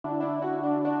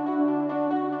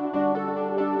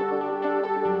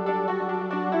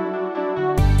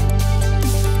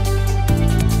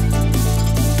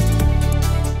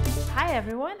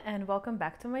everyone, and welcome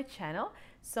back to my channel.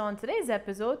 So on today's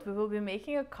episode we will be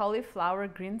making a cauliflower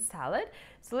green salad.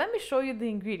 So let me show you the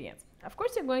ingredients. Of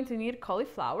course you're going to need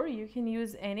cauliflower. You can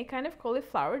use any kind of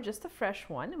cauliflower, just a fresh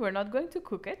one. We're not going to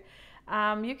cook it.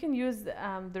 You can use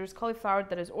there's cauliflower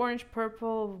that is orange,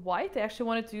 purple, white. I actually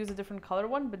wanted to use a different color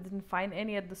one but didn't find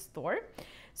any at the store.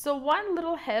 So one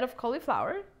little head of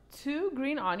cauliflower, 2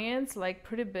 green onions, like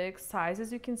pretty big size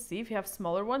as you can see. If you have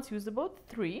smaller ones, use about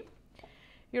 3.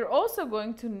 You're also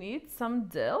going to need some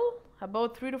dill,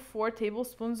 about 3 to 4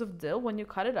 tablespoons of dill when you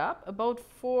cut it up, about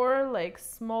 4 like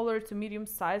smaller to medium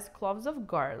sized cloves of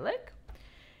garlic.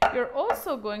 You're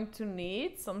also going to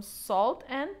need some salt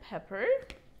and pepper.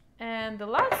 And the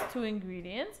last 2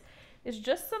 ingredients is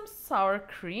just some sour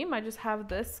cream. I just have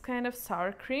this kind of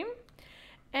sour cream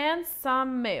and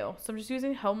some mayo. So I'm just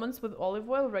using Hellmann's with olive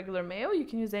oil, regular mayo. You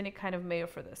can use any kind of mayo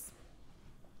for this.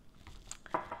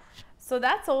 So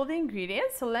that's all the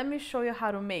ingredients. So let me show you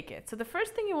how to make it. So the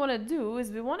first thing you want to do is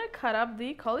we want to cut up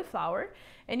the cauliflower,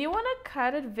 and you want to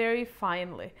cut it very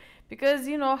finely because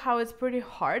you know how it's pretty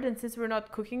hard, and since we're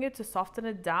not cooking it, to soften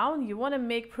it down you want to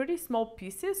make pretty small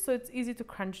pieces so it's easy to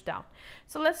crunch down.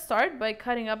 So let's start by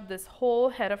cutting up this whole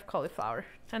head of cauliflower.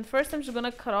 And first I'm just going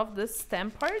to cut off this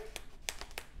stem part.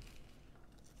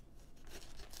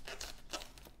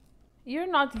 You're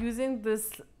not using this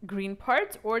green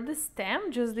part or the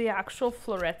stem, just the actual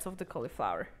florets of the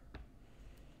cauliflower.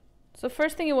 So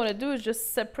first thing you want to do is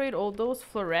just separate all those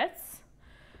florets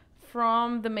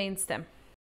from the main stem.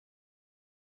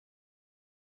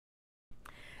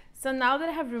 So now that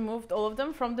I have removed all of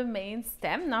them from the main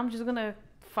stem, now I'm just gonna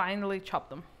finely chop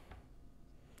them,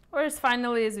 or as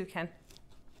finely as you can.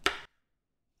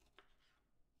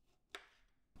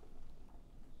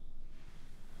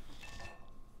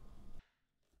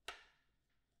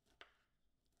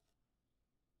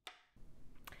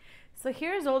 So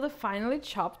here's all the finely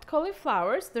chopped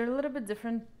cauliflowers. They're a little bit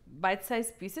different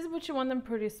bite-sized pieces, but you want them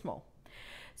pretty small.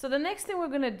 So the next thing we're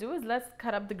gonna do is let's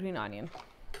cut up the green onion.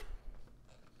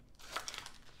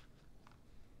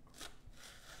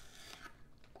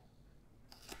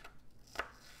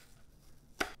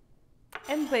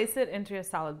 And place it into your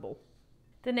salad bowl.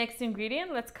 The next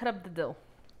ingredient, let's cut up the dill.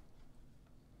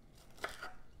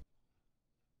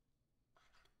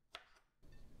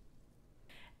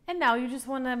 And now you just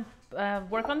want to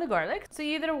work on the garlic. So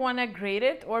you either want to grate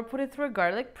it or put it through a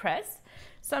garlic press.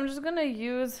 So I'm just going to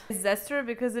use a zester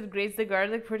because it grates the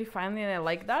garlic pretty finely and I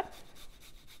like that.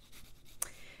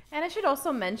 And I should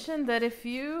also mention that if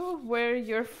where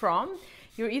you're from,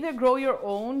 you either grow your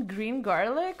own green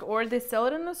garlic or they sell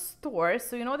it in the store.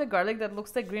 So you know the garlic that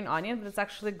looks like green onion, but it's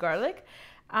actually garlic.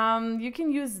 You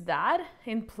can use that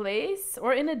in place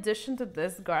or in addition to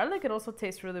this garlic. It also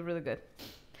tastes really, really good.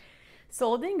 So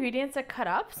all the ingredients are cut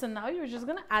up. So now you're just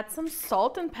gonna add some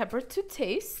salt and pepper to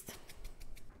taste.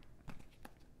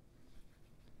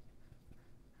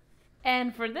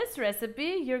 And for this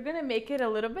recipe, you're gonna make it a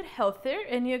little bit healthier,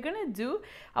 and you're gonna do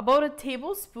about a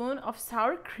tablespoon of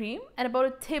sour cream and about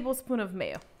a tablespoon of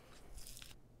mayo.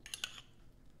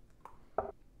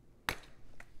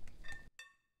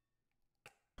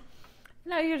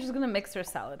 Now you're just gonna mix your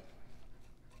salad.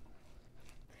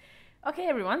 Okay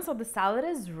everyone, so the salad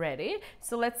is ready.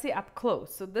 So let's see up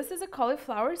close. So this is a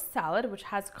cauliflower salad which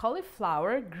has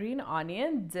cauliflower, green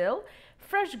onion, dill,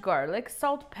 fresh garlic,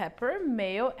 salt, pepper,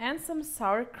 mayo, and some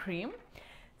sour cream.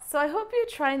 So I hope you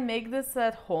try and make this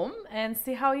at home and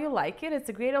see how you like it. It's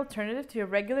a great alternative to your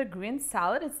regular green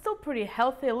salad. It's still pretty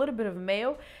healthy, a little bit of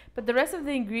mayo, but the rest of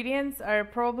the ingredients are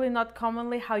probably not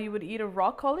commonly how you would eat a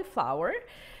raw cauliflower.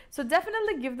 So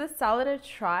definitely give this salad a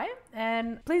try,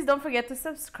 and please don't forget to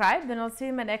subscribe, and I'll see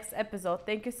you in my next episode.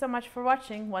 Thank you so much for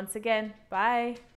watching once again. Bye!